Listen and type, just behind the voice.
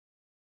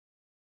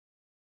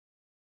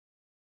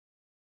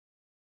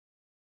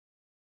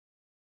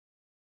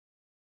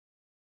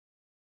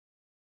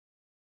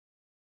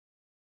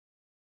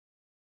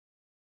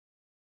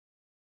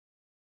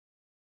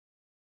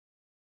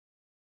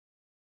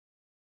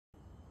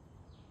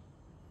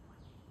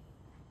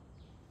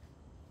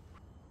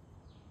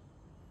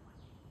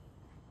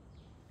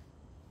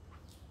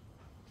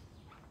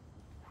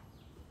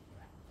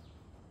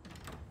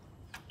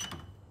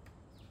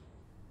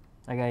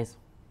Hi guys,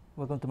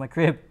 welcome to my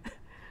crib.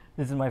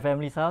 This is my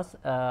family's house,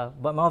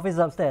 but my office is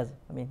upstairs.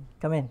 I mean,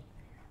 come in.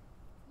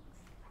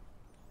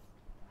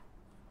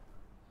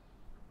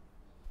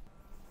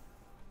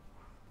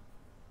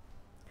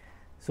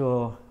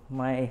 So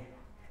my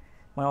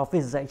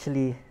office is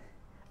actually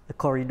a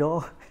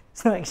corridor.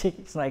 It's not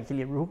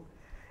actually a room.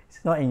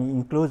 It's not an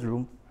enclosed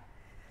room.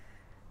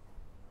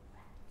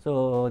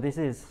 So this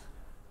is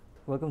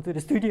welcome to the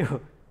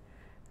studio.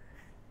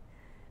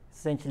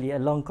 Essentially a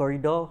long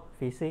corridor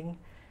facing,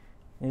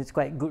 and it's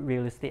quite good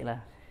real estate lah.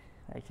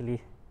 Actually,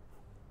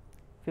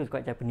 feels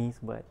quite Japanese,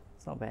 but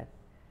it's not bad.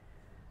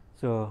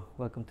 So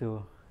welcome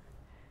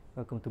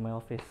to my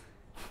office.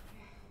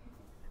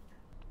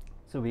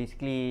 So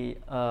basically,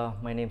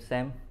 my name's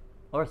Sam,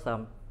 or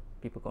Sam.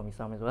 People call me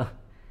Sam as well.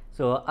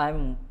 So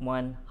I'm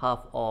one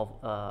half of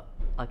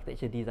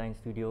architecture design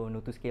studio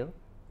No to Scale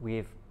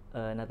with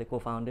another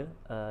co-founder,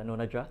 Nur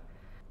Nadhrah.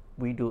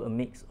 We do a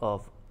mix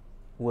of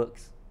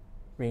works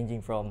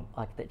ranging from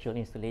architectural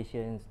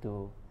installations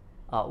to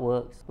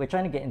artworks. We're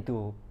trying to get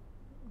into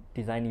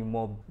designing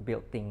more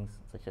built things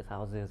such as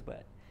houses,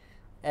 but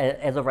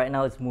as of right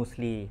now it's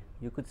mostly,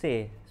 you could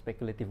say,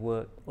 speculative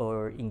work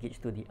or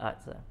engaged to the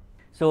arts.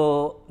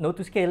 So No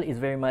to Scale is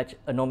very much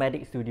a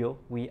nomadic studio.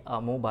 We are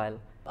mobile.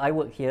 I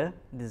work here.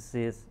 This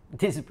is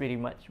pretty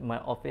much my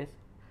office.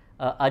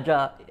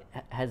 Aja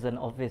has an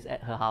office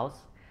at her house.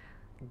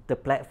 The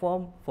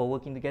platform for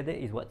working together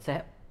is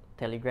WhatsApp,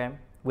 Telegram.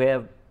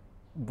 We're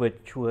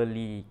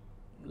virtually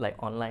like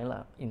online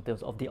lah in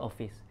terms of the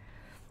office.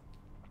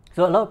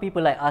 So a lot of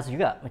people like ask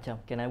juga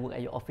macam, can I work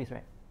at your office,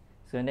 right?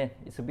 So and then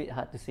it's a bit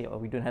hard to say, oh,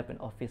 we don't have an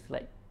office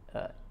like,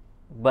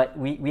 but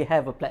we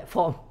have a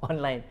platform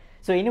online.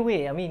 So in a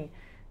way, I mean,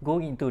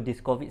 going into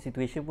this COVID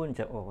situation pun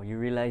macam, oh, you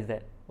realize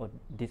that, oh,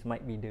 this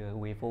might be the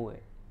way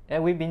forward.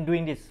 And we've been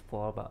doing this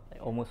for about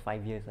like, almost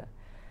 5 years.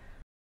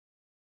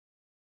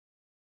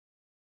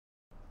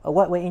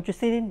 What we're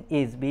interested in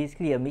is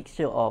basically a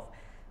mixture of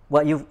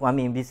what you've, I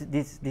mean, this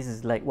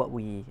is like what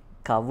we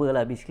cover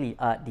lah, basically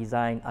art,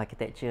 design,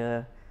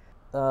 architecture,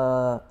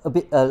 a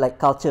bit like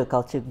culture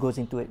goes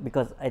into it,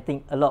 because I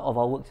think a lot of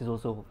our works is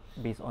also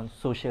based on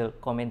social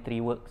commentary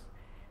works.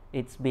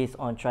 It's based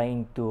on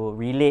trying to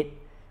relate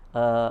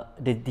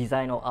the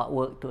design of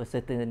artwork to a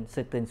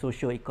certain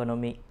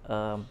socio-economic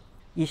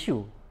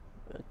issue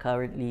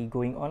currently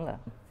going on lah.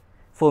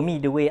 For me,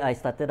 the way I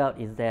started out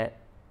is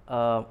that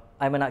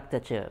I'm an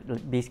architecture.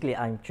 Basically,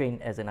 I'm trained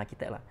as an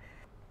architect lah.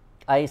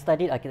 I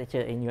studied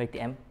architecture in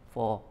UiTM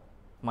for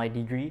my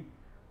degree.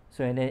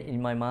 So and then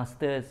in my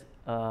masters,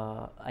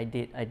 I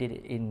did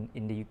it in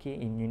the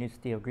UK in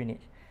University of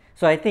Greenwich.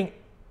 So I think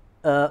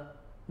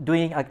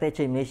doing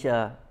architecture in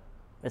Malaysia,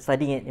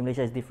 studying it in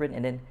Malaysia is different,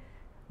 and then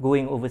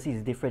going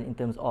overseas is different in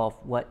terms of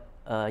what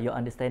your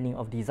understanding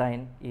of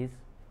design is,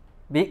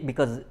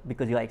 because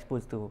you are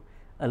exposed to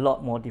a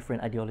lot more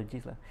different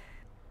ideologies lah.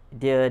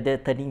 The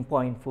turning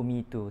point for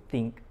me to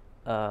think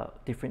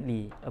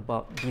differently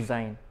about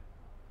design.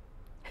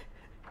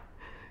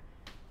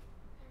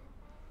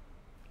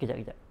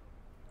 Kejap.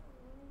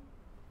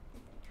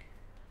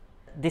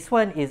 This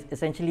one is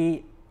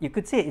essentially, you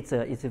could say it's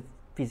a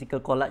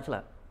physical collage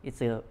lah. It's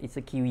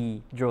a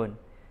kiwi drone,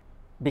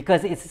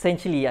 because it's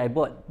essentially, I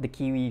bought the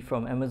kiwi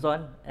from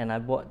Amazon and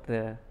I bought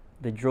the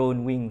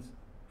drone wings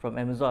from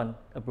Amazon,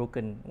 a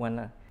broken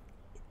one lah.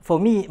 For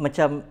me,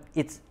 macam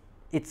it's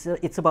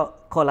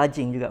about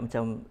collaging juga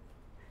macam.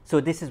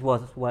 So this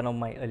was one of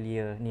my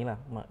earlier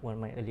one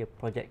of my earlier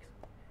projects.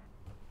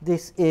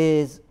 This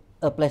is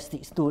a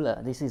plastic stool lah.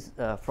 This is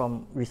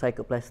from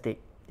recycled plastic.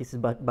 This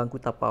is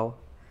bangku tapau.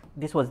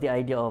 This was the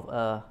idea of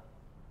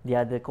the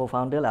other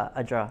co-founder lah,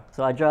 Aja.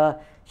 So Aja,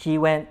 she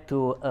went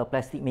to a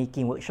plastic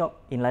making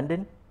workshop in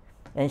London,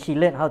 and she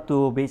learned how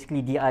to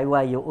basically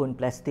DIY your own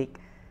plastic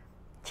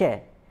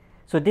chair.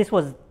 So this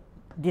was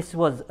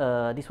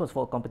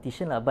for a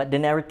competition lah. But the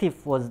narrative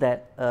was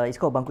that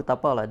it's called bangku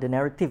tapau lah. The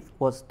narrative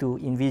was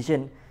to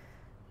envision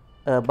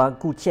a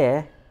bangku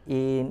chair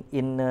in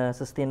a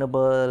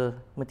sustainable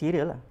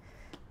material lah.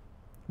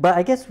 But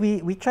I guess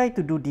we try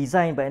to do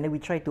design, but then we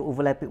try to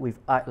overlap it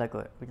with art,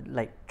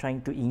 like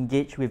trying to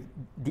engage with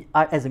the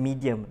art as a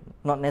medium,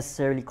 not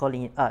necessarily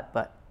calling it art,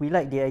 but we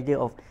like the idea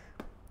of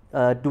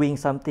doing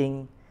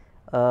something,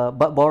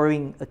 but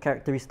borrowing a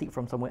characteristic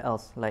from somewhere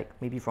else, like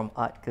maybe from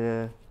art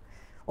ke,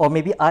 or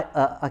maybe art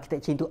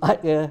architecture into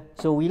art ke.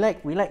 So we like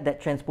that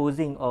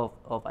transposing of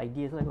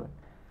ideas lah.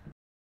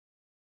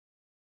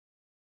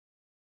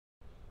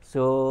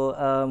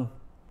 So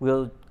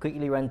we'll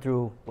quickly run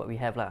through what we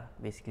have lah,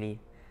 basically.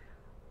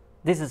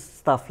 This is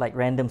stuff like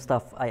random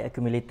stuff I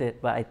accumulated,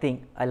 but I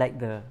think I like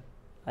the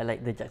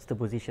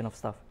juxtaposition of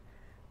stuff.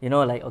 You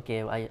know, like,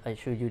 okay, I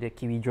showed you the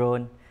kiwi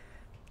drone,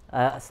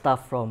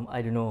 stuff from,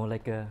 I don't know,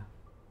 like a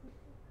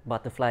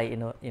butterfly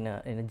in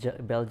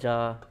a bell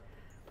jar,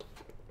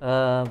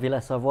 Villa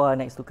Savoy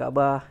next to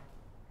Kaabah,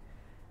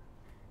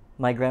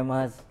 my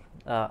grandma's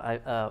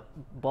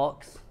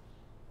box.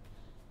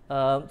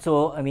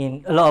 So I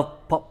mean, a lot of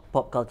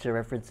pop culture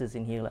references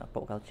in here lah,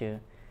 pop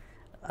culture.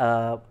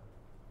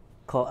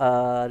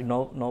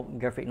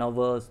 graphic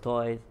novels,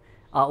 toys,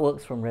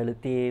 artworks from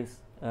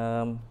relatives,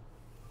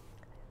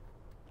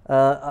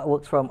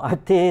 artworks from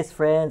artists,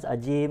 friends,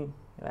 Ajim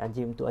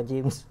to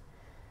Ajims,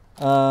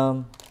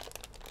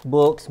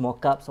 books,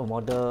 mock-ups or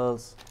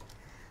models.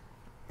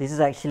 This is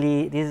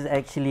actually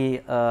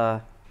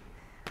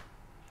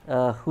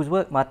whose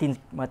work? Martin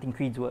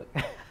Creed's work.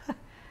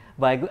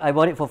 But I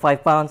bought it for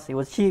 £5. It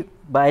was cheap,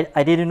 but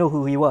I didn't know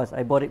who he was.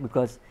 I bought it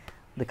because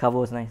the cover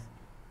was nice.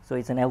 So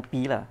it's an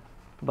LP lah,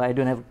 but I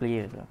don't have a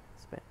player.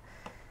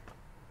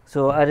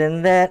 So other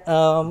than that,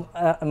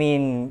 I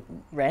mean,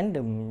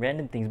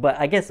 random things. But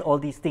I guess all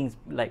these things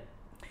like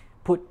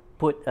put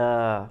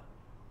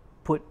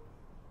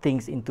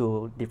things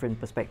into different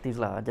perspectives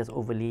lah. Just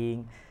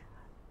overlaying.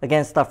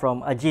 Again, stuff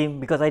from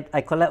Ajim, because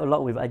I collab a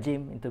lot with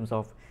Ajim in terms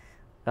of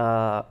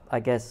I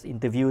guess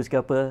interviews ke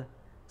apa.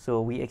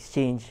 So we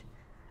exchange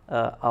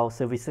our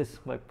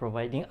services by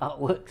providing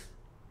artworks.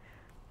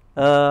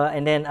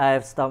 And then I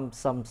have some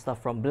stuff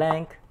from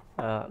Blank,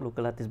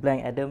 local artist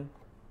Blank, Adam.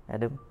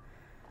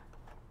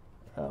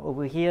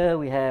 Over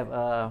here we have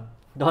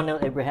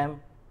Donald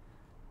Abraham.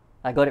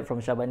 I got it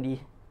from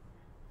Shabandi.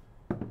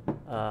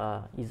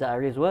 Iza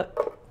Arif's work.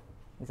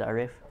 Iza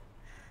Arif.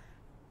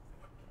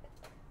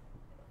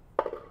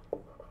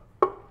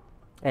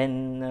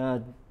 And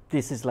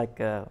this is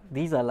like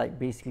these are like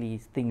basically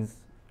things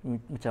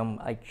macam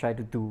I try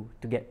to do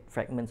to get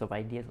fragments of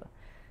ideas lah.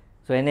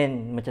 So and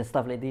then macam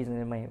stuff like this,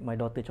 and then my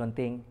daughter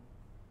conteng,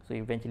 so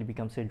it eventually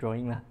becomes her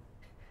drawing lah.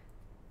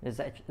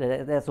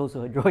 That's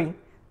also a drawing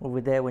over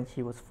there when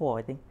she was 4,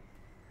 I think.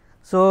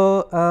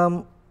 So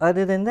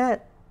other than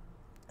that,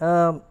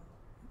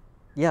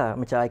 yeah,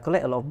 macam I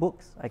collect a lot of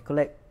books. I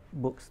collect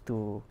books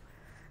to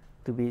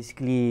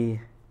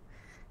basically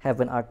have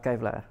an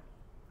archive lah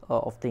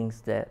of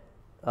things that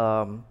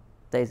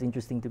that is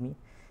interesting to me.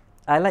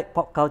 I like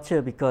pop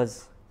culture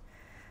because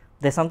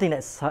there's something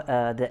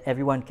that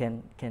everyone can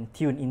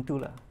tune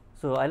into lah.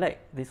 So I like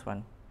this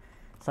one,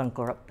 Sun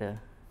Corruptor,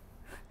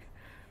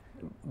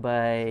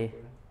 by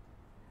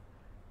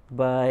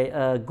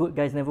Good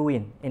Guys Never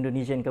Win,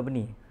 Indonesian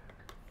company,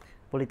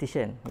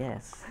 politician,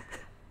 yes.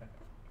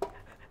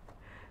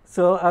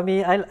 So I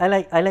mean, I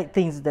like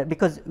things that,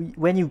 because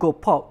when you go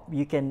pop,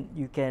 you can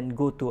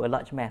go to a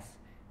large mass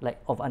like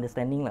of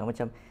understanding lah.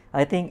 Macam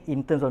I think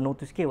in terms of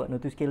Note to Scale, what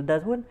Note to Scale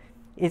does pun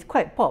is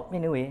quite pop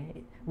in a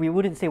way. We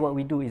wouldn't say what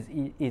we do is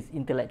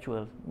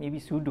intellectual, maybe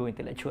pseudo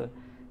intellectual,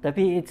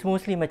 tapi it's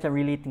mostly macam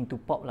relating to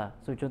pop lah.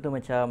 So contoh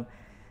macam,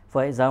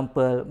 for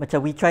example,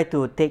 macam we try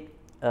to take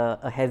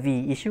a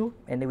heavy issue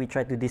and then we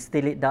try to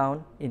distill it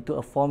down into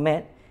a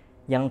format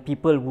yang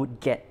people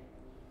would get,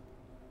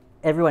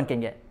 everyone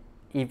can get,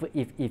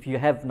 if you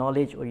have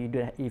knowledge or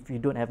if you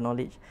don't have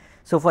knowledge.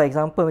 So for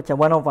example, macam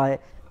one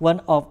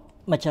of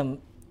macam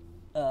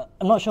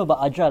I'm not sure about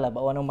Adra lah,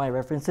 but one of my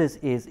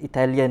references is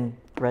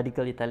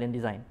radical Italian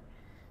design.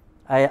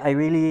 I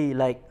really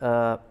like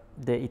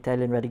the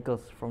Italian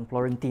radicals from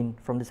Florentine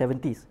from the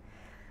 70s.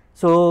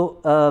 So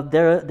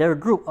there are a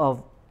group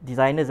of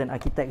designers and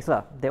architects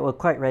lah that were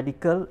quite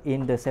radical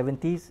in the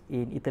 70s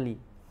in Italy.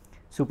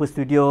 Super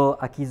Studio,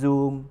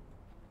 Akizoom,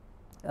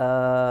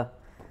 UFO.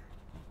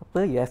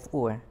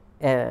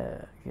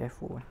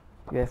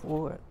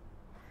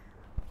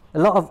 A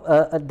lot of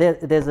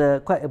there's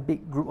quite a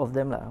big group of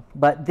them lah.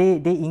 But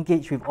they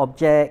engage with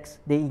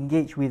objects. They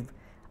engage with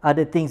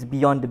other things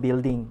beyond the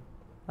building,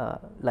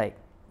 like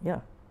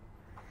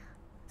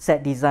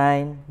set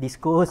design,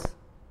 discourse.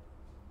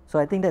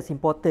 So I think that's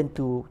important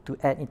to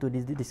add into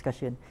this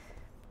discussion.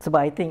 Sebab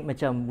I think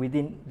macam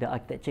within the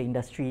architecture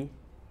industry,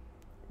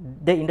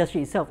 the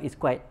industry itself is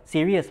quite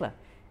serious lah,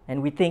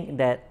 and we think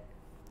that,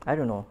 I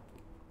don't know,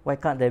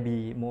 why can't there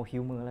be more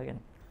humor lah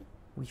kan?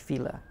 We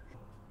feel lah.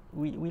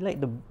 We like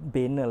the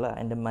banal lah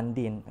and the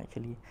mundane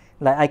actually.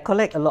 Like I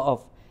collect a lot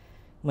of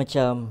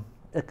macam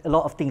a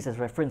lot of things as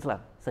reference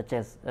lah, such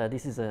as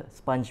this is a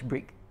sponge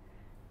brick.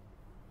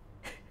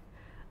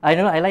 I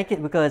don't know, I like it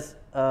because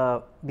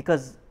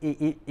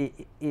it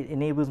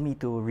enables me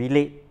to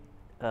relate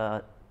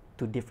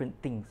to different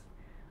things.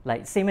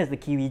 Like same as the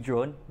Kiwi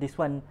drone, this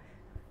one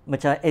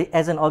macam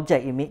as an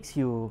object it makes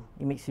you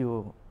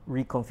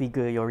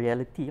reconfigure your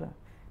reality lah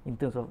in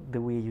terms of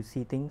the way you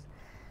see things.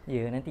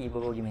 Ya, nanti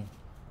ibu bawa pergi main.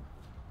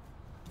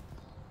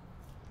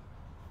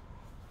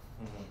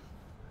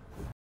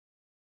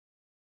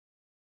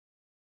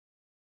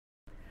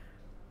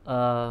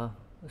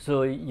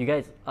 So you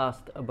guys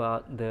asked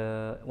about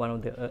one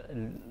of the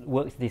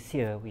works this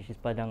year, which is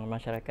Padang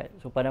Masyarakat.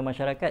 So Padang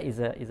Masyarakat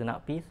is an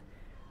art piece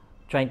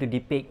trying to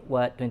depict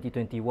what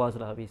 2020 was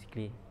lah,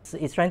 basically. So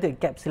it's trying to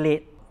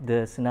encapsulate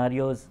the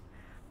scenarios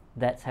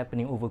that's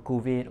happening over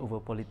COVID, over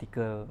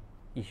political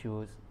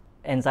issues,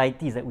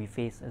 anxieties that we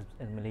face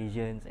as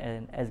Malaysians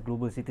and as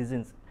global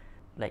citizens,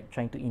 like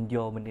trying to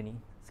endure benda ni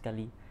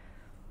sekali.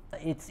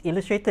 It's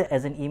illustrated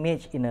as an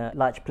image in a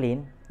large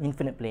plane,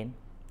 infinite plane,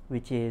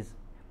 which is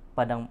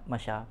Padang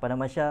Masya.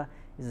 Padang Masya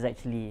is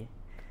actually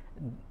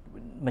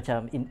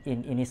macam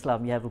in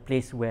Islam, you have a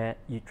place where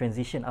you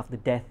transition after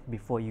death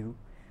before you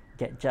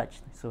get judged.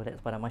 So that's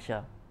Padang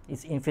Masya.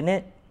 It's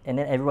infinite, and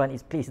then everyone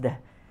is placed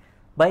there.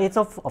 But it's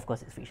of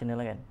course it's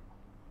fictional again.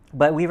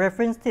 But we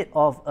referenced it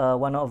of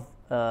one of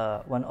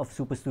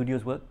Super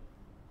Studio's work,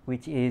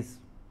 which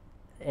is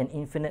an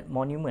infinite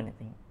monument. I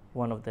think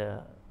one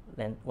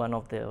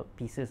of the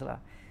pieces lah.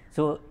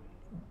 So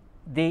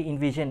they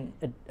envision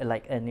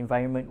like an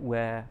environment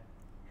where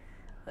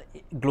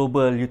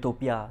global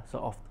utopia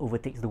sort of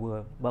overtakes the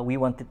world, but we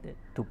wanted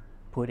to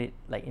put it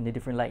like in a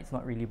different light. It's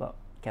not really about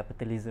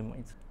capitalism.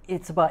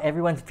 It's about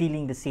everyone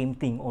feeling the same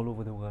thing all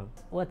over the world.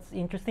 What's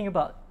interesting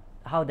about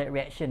how that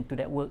reaction to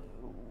that work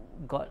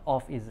got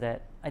off is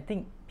that I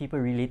think people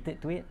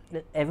related to it.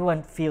 That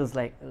everyone feels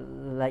like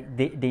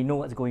they know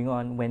what's going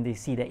on when they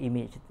see that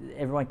image.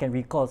 Everyone can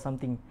recall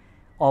something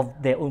of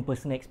their own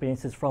personal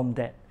experiences from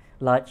that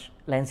large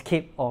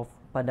landscape of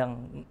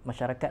Padang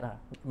masyarakat lah.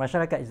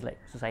 Masyarakat is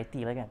like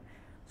society lah kan.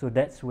 So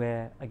that's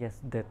where I guess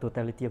the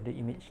totality of the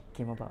image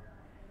came about.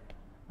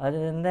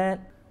 Other than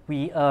that,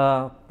 we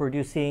are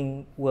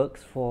producing works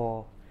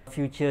for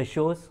future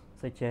shows,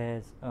 such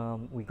as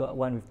we got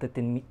one with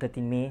 13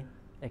 May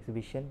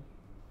exhibition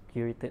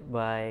curated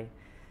by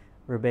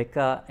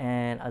Rebecca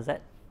and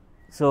Azad.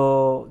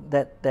 So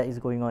that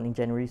is going on in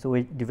January. So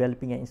we're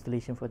developing an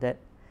installation for that.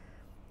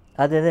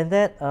 Other than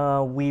that,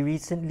 we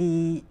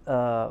recently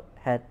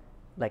had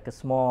like a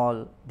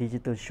small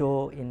digital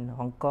show in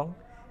Hong Kong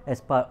as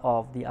part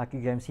of the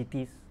Archigram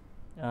Cities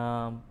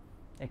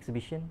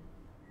exhibition.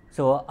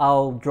 So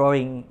our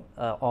drawing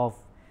of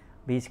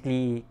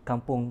basically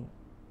kampung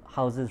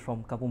houses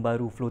from Kampung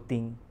Baru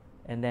floating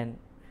and then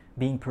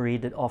being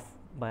paraded off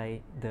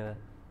by the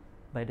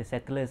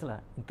settlers lah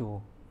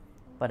into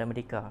Padang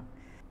Merdeka.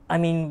 I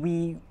mean,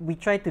 we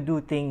try to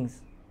do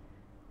things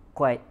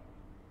quite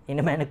in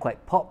a manner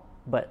quite pop,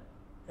 but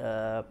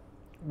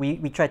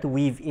we try to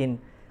weave in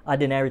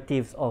other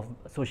narratives of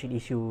social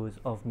issues,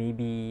 of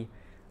maybe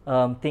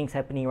things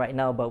happening right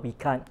now, but we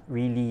can't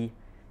really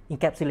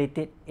encapsulate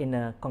it in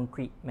a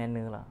concrete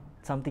manner lah.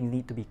 Some things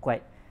need to be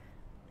quite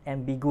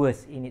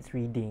ambiguous in its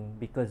reading,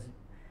 because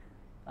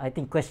I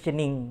think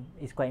questioning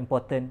is quite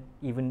important,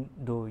 even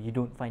though you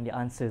don't find the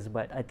answers.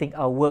 But I think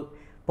our work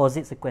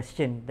posits a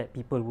question that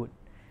people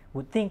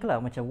would think lah,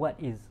 macam what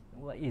is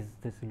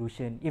the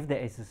solution, if there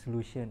is a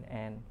solution,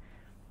 and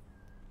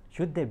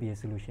should there be a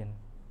solution?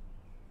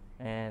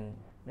 And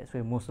that's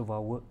where most of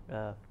our work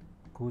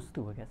goes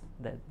to, I guess,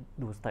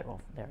 those type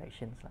of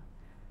directions lah.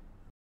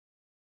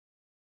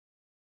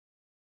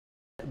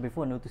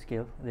 Before No to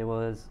Scale,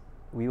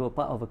 we were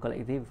part of a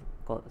collective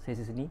called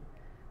Sesi Seni.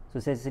 So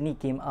Sesi Seni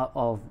came out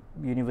of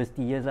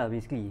university years lah,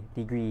 basically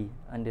degree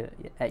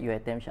at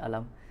UiTM Shah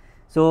Alam.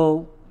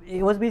 So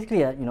it was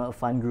basically a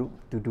fun group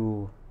to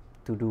do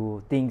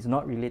things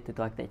not related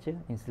to architecture,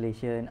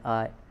 installation,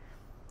 art.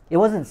 It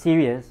wasn't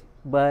serious,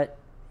 but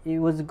it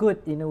was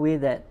good in a way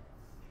that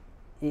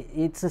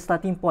it's a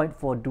starting point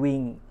for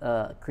doing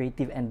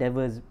creative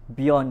endeavors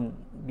beyond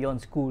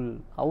school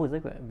hours,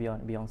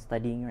 beyond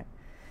studying, right?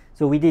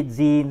 So we did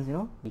zines,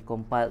 we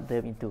compiled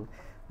them into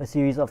a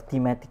series of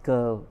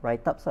thematical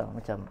write-ups lah.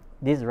 Macam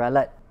this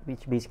ralat,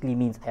 which basically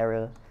means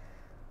error.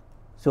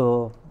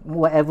 So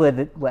whatever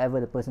the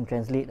person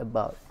translate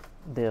about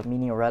the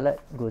meaning of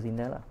ralat goes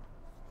in there lah.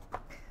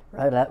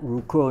 Ralat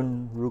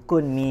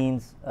rukun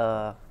means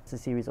it's a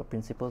series of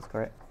principles,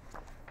 correct?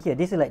 Here,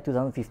 this is like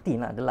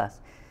 2015 lah, the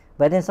last.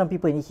 But then some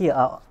people in here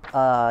are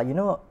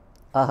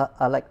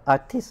like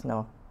artists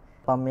now.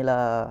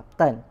 Pamela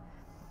Tan,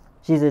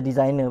 she's a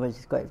designer, but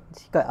she's quite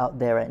out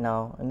there right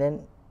now. And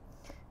then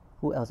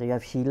who else? You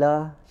have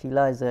Sheila.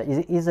 Sheila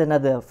is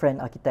another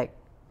friend architect,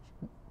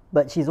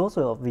 but she's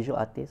also a visual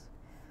artist.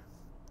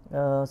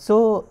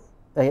 Khairul,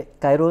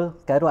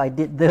 I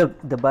did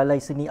the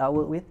Balai Seni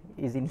artwork with,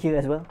 is in here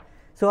as well.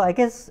 So I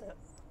guess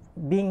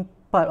being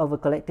part of a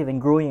collective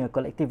and growing a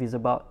collective is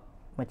about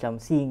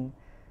macam seeing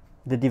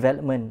the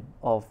development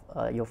of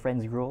your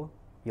friends grow,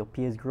 your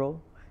peers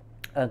grow.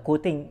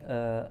 Quoting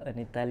an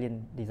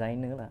Italian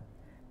designer lah,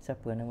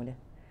 siapa nama dia?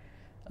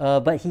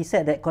 But he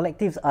said that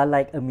collectives are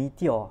like a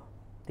meteor.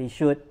 They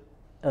should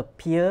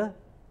appear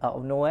out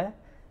of nowhere,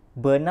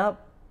 burn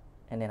up,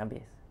 and then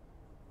habis.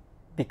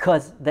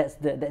 Because that's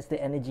the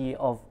energy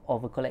of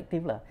a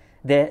collective lah.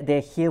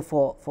 They're here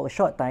for a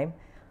short time.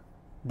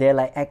 They're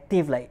like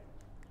active lah,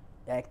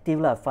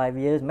 5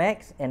 years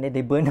max, and then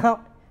they burn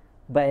out,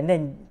 and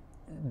then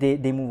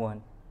they move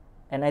on.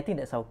 And I think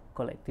that's how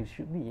collectives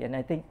should be. And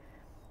I think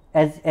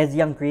as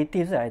young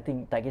creatives, I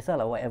think tak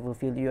kisahlah whatever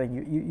field you're in,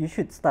 you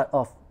should start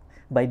off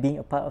by being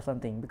a part of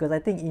something, because I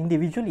think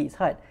individually it's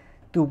hard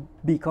to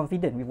be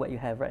confident with what you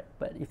have, right?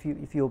 But if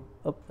you're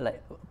like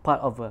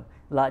part of a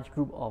large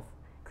group of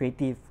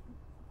creative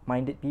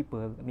minded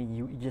people, I mean,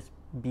 you just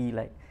be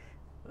like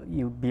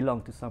you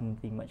belong to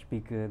something much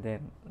bigger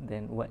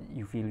than what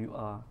you feel you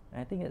are.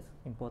 And I think it's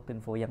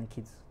important for young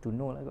kids to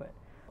know like that.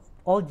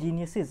 All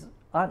geniuses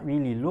aren't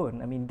really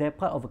alone. I mean, they're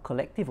part of a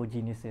collective of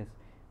geniuses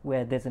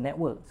where there's a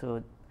network.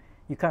 So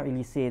you can't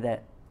really say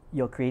that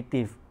you're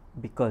creative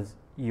because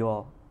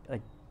you're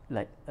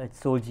like a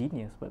sole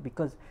genius, but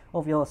because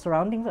of your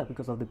surroundings,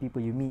 because of the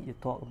people you meet, you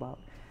talk about.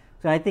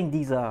 So I think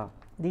these are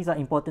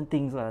important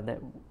things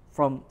that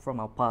from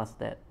our past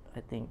that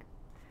I think,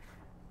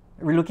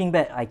 looking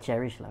back, I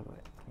cherish lah.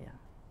 Yeah.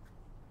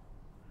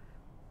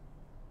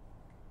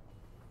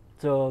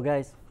 So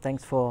guys,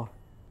 thanks for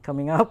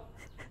coming up,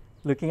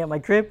 looking at my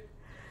crib,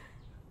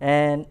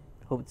 and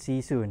hope to see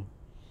you soon.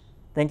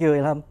 Thank you,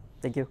 Ilham.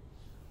 Thank you.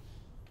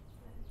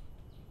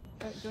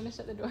 Do you want to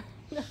shut the door?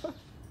 No.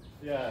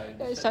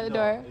 Yeah, shut the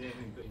door. And then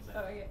we go inside.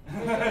 Oh,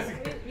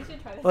 okay. We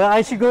should try this. Well,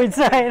 I should go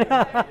inside.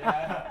 Yeah.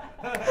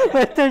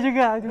 Betul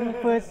juga, aku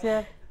lupa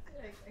siap.